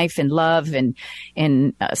my life, in love, and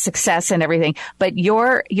in success and everything. But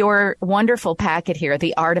your wonderful packet here,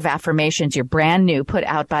 The Art of Affirmations, you're brand new, put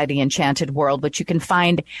out by the Enchanted World, which you can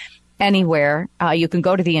find anywhere. You can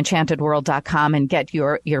go to theenchantedworld.com and get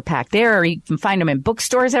your pack there, or you can find them in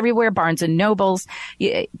bookstores everywhere, Barnes and Nobles,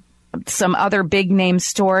 some other big name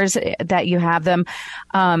stores that you have them.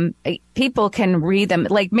 People can read them.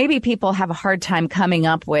 Like maybe people have a hard time coming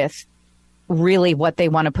up with really what they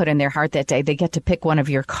want to put in their heart that day. They get to pick one of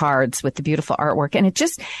your cards with the beautiful artwork, and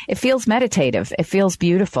it feels meditative. It feels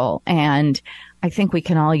beautiful. And I think we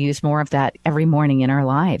can all use more of that every morning in our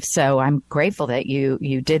lives. So I'm grateful that you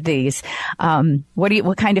did these.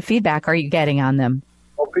 What kind of feedback are you getting on them?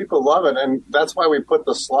 Well, people love it. And that's why we put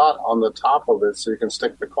the slot on the top of it so you can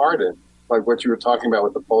stick the card in, like what you were talking about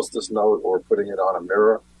with the Post-it note or putting it on a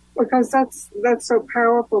mirror. Because that's so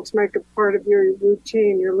powerful to make it part of your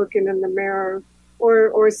routine. You're looking in the mirror,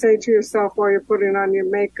 or say to yourself while you're putting on your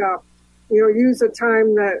makeup, use a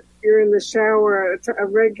time that you're in the shower, a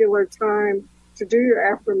regular time to do your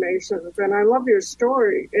affirmations. And I love your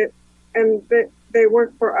story. They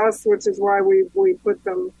work for us, which is why we put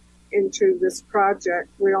them into this project.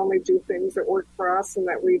 We only do things that work for us and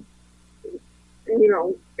that we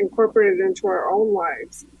incorporate it into our own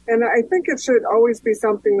lives. And I think it should always be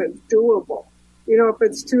something that's doable. If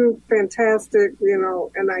it's too fantastic,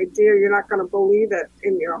 an idea, you're not going to believe it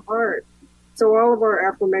in your heart. So all of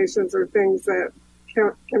our affirmations are things that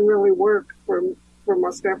can really work for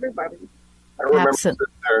most everybody. I remember sitting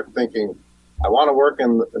there thinking, I want to work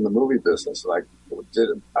in the movie business. And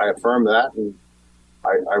I affirmed that, and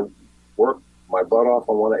I worked my butt off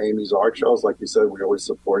on one of Amy's art shows. Like you said, we always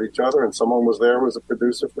support each other. And someone was a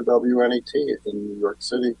producer for WNET in New York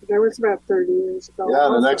City. That was about 30 years ago. Yeah,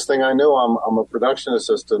 the next thing I knew, I'm a production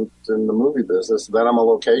assistant in the movie business. Then I'm a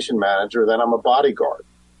location manager. Then I'm a bodyguard.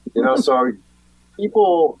 So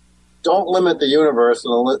people don't limit the universe,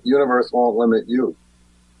 and the universe won't limit you.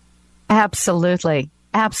 Absolutely.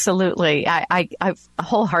 Absolutely. I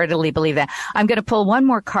wholeheartedly believe that. I'm going to pull one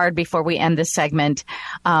more card before we end this segment.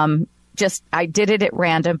 I did it at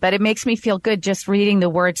random, but it makes me feel good just reading the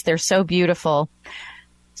words. They're so beautiful.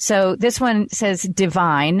 So this one says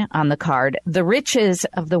divine on the card. The riches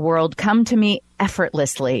of the world come to me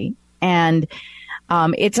effortlessly. And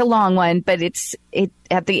It's a long one, but it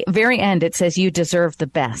at the very end, it says you deserve the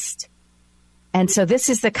best. And so this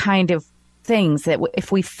is the kind of things that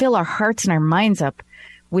if we fill our hearts and our minds up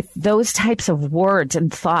with those types of words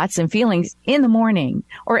and thoughts and feelings in the morning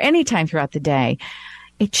or any time throughout the day,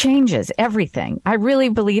 it changes everything. I really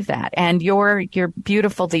believe that. And your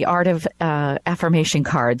beautiful, the art of affirmation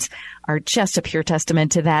cards are just a pure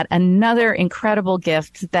testament to that. Another incredible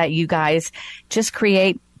gift that you guys just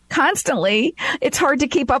create constantly. It's hard to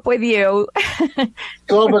keep up with you.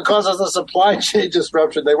 Well, because of the supply chain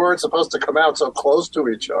disruption, they weren't supposed to come out so close to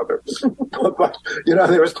each other. but they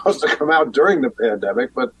were supposed to come out during the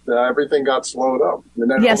pandemic, but everything got slowed up.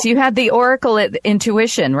 Yes, you had the Oracle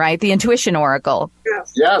Intuition, right? The Intuition Oracle.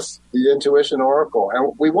 Yes, the Intuition Oracle.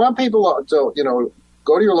 And we want people to,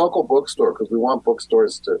 go to your local bookstore because we want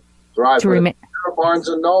bookstores to thrive. Barnes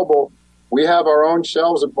 & Noble, we have our own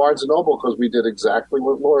shelves at Barnes & Noble because we did exactly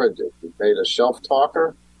what Laura did. We made a shelf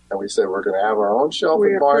talker, and we said we're going to have our own shelf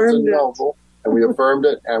at Barnes & Noble, and we affirmed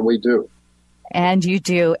it, and we do. And you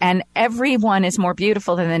do. And everyone is more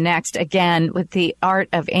beautiful than the next. Again, with the art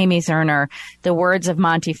of Amy Zerner, the words of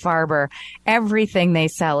Monty Farber, everything they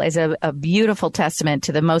sell is a beautiful testament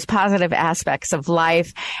to the most positive aspects of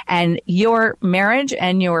life. And your marriage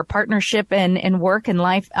and your partnership in work and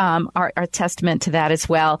life are a testament to that as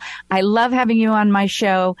well. I love having you on my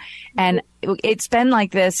show. And it's been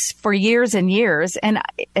like this for years and years. And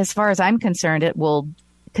as far as I'm concerned, it will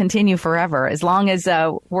continue forever, as long as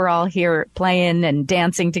we're all here playing and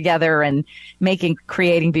dancing together and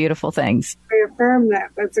creating beautiful things. I affirm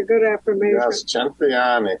that. That's a good affirmation. Yes,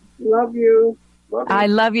 Centriani. Love you. I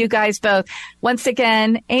love you guys both. Once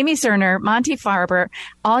again, Amy Zerner, Monty Farber,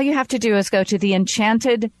 all you have to do is go to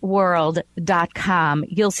theenchantedworld.com.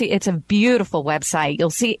 You'll see it's a beautiful website. You'll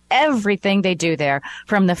see everything they do there,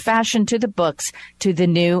 from the fashion to the books to the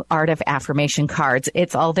new art of affirmation cards.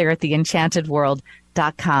 It's all there at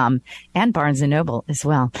theenchantedworld.com and Barnes & Noble as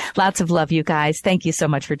well. Lots of love, you guys. Thank you so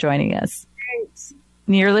much for joining us. Thanks.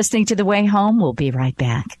 You're listening to The Way Home. We'll be right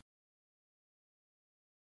back.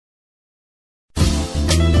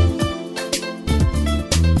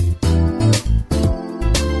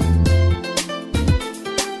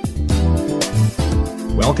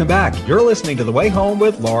 Welcome back. You're listening to The Way Home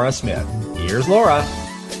with Laura Smith. Here's Laura.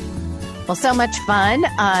 Well, so much fun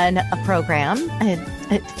on a program.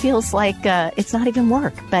 It feels like it's not even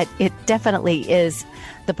work, but it definitely is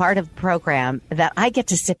the part of the program that I get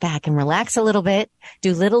to sit back and relax a little bit,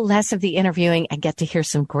 do a little less of the interviewing, and get to hear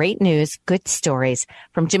some great news, good stories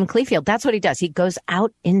from Jim Cleefield. That's what he does. He goes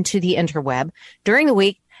out into the interweb during the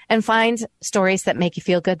week and finds stories that make you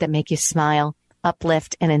feel good, that make you smile,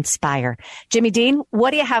 uplift, and inspire. Jimmy Dean,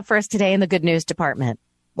 what do you have for us today in the good news department?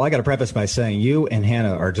 Well, I got to preface by saying you and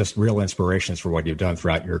Hannah are just real inspirations for what you've done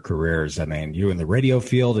throughout your careers. I mean, you in the radio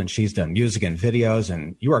field, and she's done music and videos,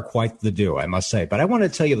 and you are quite the duo, I must say. But I want to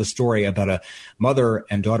tell you the story about a mother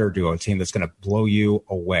and daughter duo team that's going to blow you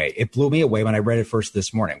away. It blew me away when I read it first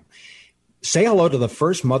this morning. Say hello to the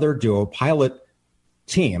first mother duo pilot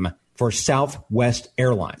team for Southwest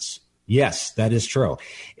Airlines. Yes, that is true.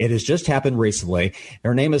 It has just happened recently.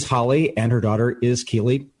 Her name is Holly, and her daughter is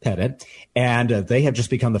Keely Pettit, and they have just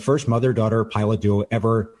become the first mother-daughter pilot duo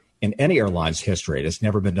ever in any airline's history. It has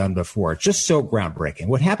never been done before. It's just so groundbreaking.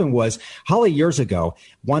 What happened was Holly years ago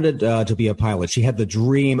wanted to be a pilot. She had the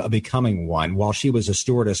dream of becoming one while she was a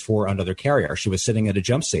stewardess for another carrier. She was sitting in a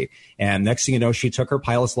jump seat, and next thing you know, she took her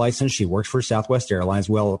pilot's license. She worked for Southwest Airlines.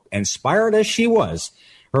 Well, inspired as she was,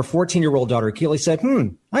 her 14-year-old daughter, Keely, said,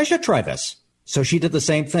 I should try this. So she did the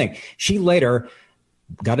same thing. She later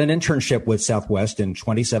got an internship with Southwest in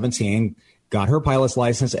 2017, got her pilot's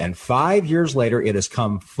license, and 5 years later, it has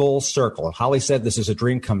come full circle. Holly said this is a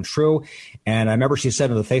dream come true. And I remember she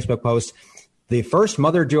said in the Facebook post, the first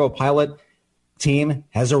mother duo pilot team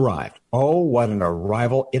has arrived. Oh, what an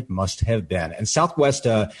arrival it must have been. And Southwest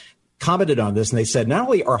commented on this, and they said not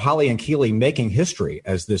only are Holly and Keely making history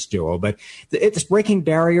as this duo, but it's breaking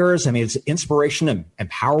barriers. I mean, it's inspiration and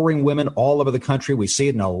empowering women all over the country. We see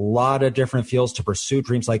it in a lot of different fields to pursue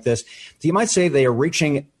dreams like this. So you might say they are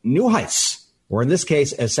reaching new heights, or in this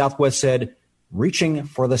case, as Southwest said, reaching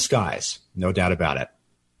for the skies. No doubt about it.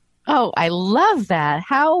 Oh, I love that.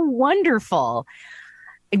 How wonderful.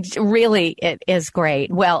 Really, it is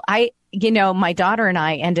great. Well, my daughter and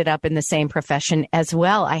I ended up in the same profession as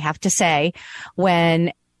well. I have to say,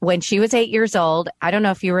 when she was 8 years old, I don't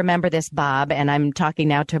know if you remember this, Bob, and I'm talking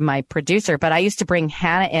now to my producer, but I used to bring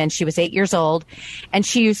Hannah in. She was 8 years old, and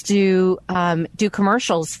she used to do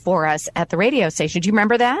commercials for us at the radio station. Do you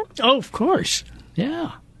remember that? Oh, of course.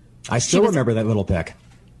 Yeah. I still remember that little pic.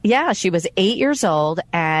 Yeah, she was 8 years old,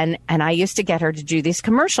 and I used to get her to do these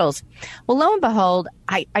commercials. Well, lo and behold,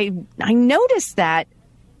 I noticed that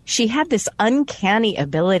she had this uncanny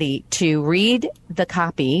ability to read the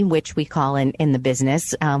copy, which we call in the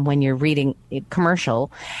business when you're reading a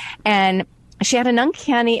commercial, and she had an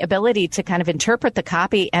uncanny ability to kind of interpret the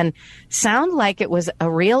copy and sound like it was a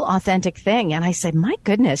real authentic thing. And I said, my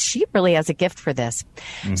goodness, she really has a gift for this.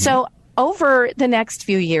 Mm-hmm. So over the next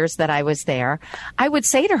few years that I was there, I would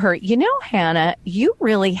say to her, you know, Hannah, you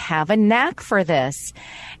really have a knack for this.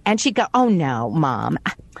 And she'd go, oh, no, Mom,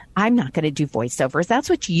 I'm not going to do voiceovers. That's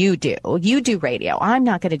what you do. You do radio. I'm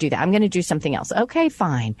not going to do that. I'm going to do something else. Okay,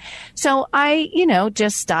 fine. So I,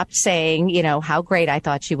 just stopped saying, how great I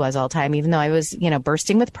thought she was all the time, even though I was,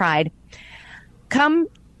 bursting with pride. Come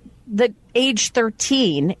the age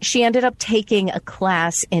 13, she ended up taking a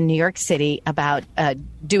class in New York City about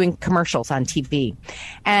doing commercials on TV.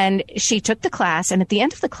 And she took the class, and at the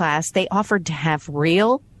end of the class, they offered to have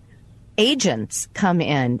real agents come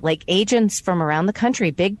in, like agents from around the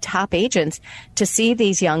country, big top agents, to see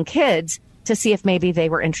these young kids to see if maybe they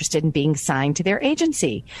were interested in being signed to their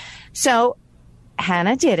agency. So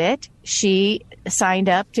Hannah did it. She signed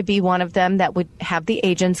up to be one of them that would have the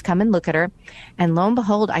agents come and look at her. And lo and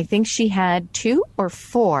behold, I think she had 2 or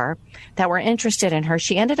 4 that were interested in her.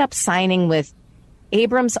 She ended up signing with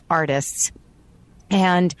Abrams Artists.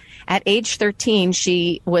 And at age 13,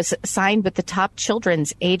 she was signed with the top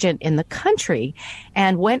children's agent in the country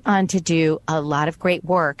and went on to do a lot of great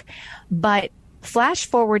work. But flash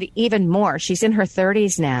forward even more. She's in her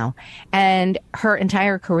 30s now, and her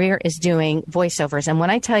entire career is doing voiceovers. And when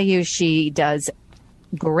I tell you she does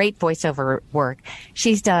great voiceover work,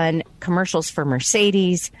 she's done commercials for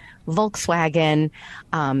Mercedes, Volkswagen,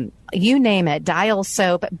 you name it, Dial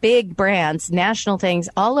Soap, big brands, national things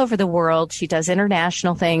all over the world. She does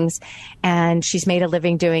international things, and she's made a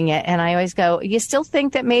living doing it. And I always go, you still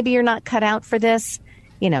think that maybe you're not cut out for this?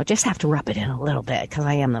 Just have to rub it in a little bit because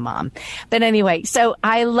I am the mom. But anyway, so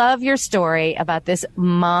I love your story about this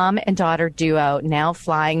mom and daughter duo now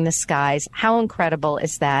flying the skies. How incredible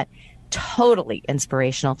is that? Totally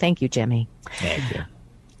inspirational. Thank you, Jimmy. Thank you.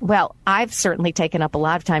 Well, I've certainly taken up a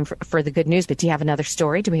lot of time for the good news, but do you have another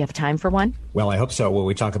story? Do we have time for one? Well, I hope so. Well,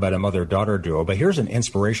 we talk about a mother-daughter duo, but here's an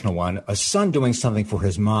inspirational one. A son doing something for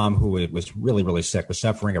his mom who was really, really sick, was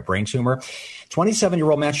suffering a brain tumor.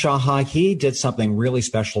 27-year-old Matt Shaha, he did something really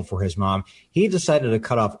special for his mom. He decided to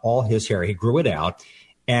cut off all his hair. He grew it out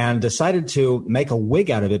and decided to make a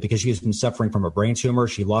wig out of it because she's been suffering from a brain tumor.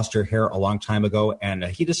 She lost her hair a long time ago, and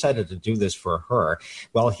he decided to do this for her.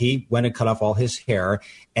 Well, he went and cut off all his hair,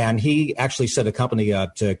 and he actually set a company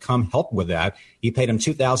to come help with that. He paid him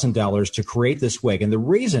 $2,000 to create this wig. And the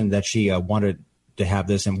reason that she wanted to have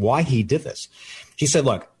this and why he did this, she said,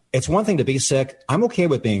 look, it's one thing to be sick. I'm okay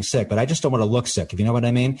with being sick, but I just don't want to look sick, if you know what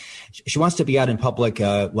I mean. She wants to be out in public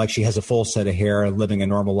like she has a full set of hair, living a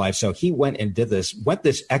normal life. So he went and went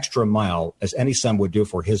this extra mile as any son would do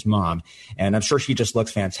for his mom. And I'm sure she just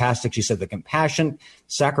looks fantastic. She said the compassion,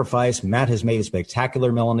 sacrifice, Matt has made it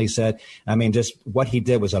spectacular, Melanie said. I mean, just what he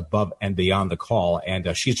did was above and beyond the call.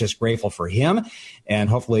 And she's just grateful for him. And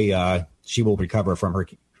hopefully she will recover from her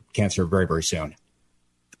cancer very, very soon.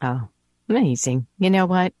 Oh, amazing. You know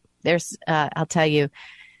what? I'll tell you,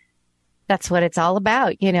 that's what it's all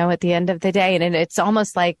about, at the end of the day. And it's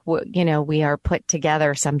almost like, we are put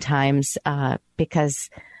together sometimes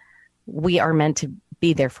because we are meant to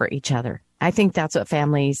be there for each other. I think that's what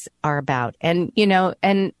families are about. And,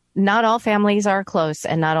 and not all families are close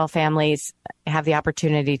and not all families have the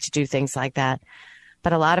opportunity to do things like that.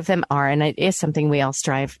 But a lot of them are. And it is something we all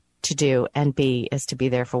strive to do and be, is to be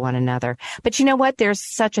there for one another. But you know what? There's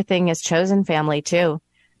such a thing as chosen family, too.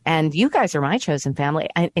 And you guys are my chosen family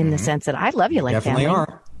in the sense that I love you like definitely family.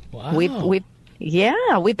 Definitely are.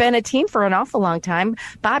 Wow. We've been a team for an awful long time.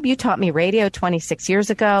 Bob, you taught me radio 26 years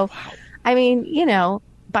ago. Wow. I mean,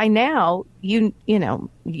 by now,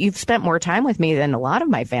 you've spent more time with me than a lot of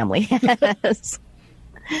my family has.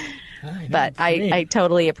 But I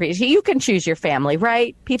totally appreciate you can choose your family,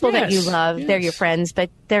 right? People that you love, they're your friends, but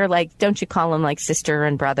they're like, don't you call them like sister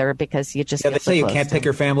and brother because you just they say you can't pick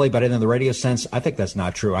your family, but in the radio sense, I think that's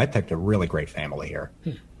not true. I picked a really great family here.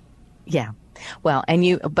 Yeah. Well,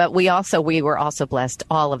 but we were also blessed,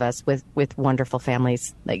 all of us, with wonderful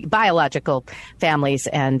families, like biological families.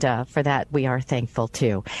 And for that, we are thankful,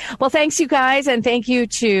 too. Well, thanks, you guys. And thank you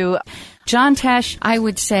to John Tesh. I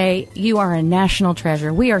would say you are a national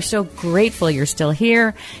treasure. We are so grateful you're still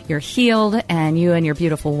here. You're healed, and you and your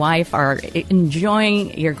beautiful wife are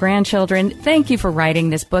enjoying your grandchildren. Thank you for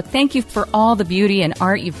writing this book. Thank you for all the beauty and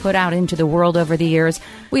art you've put out into the world over the years.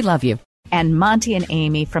 We love you. and Monty and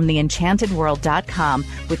Amy from theenchantedworld.com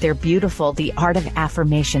with their beautiful The Art of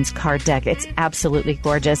Affirmations card deck. It's absolutely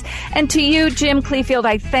gorgeous. And to you, Jim Cleefield,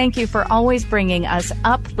 I thank you for always bringing us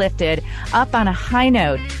uplifted, up on a high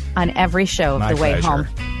note on every show of The Way Home.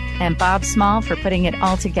 And Bob Small for putting it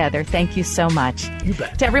all together. Thank you so much. You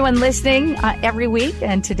bet. To everyone listening every week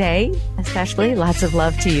and today, especially, lots of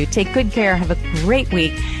love to you. Take good care. Have a great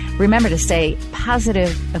week. Remember to say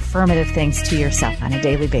positive, affirmative things to yourself on a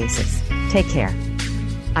daily basis. Take care.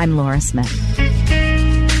 I'm Laura Smith.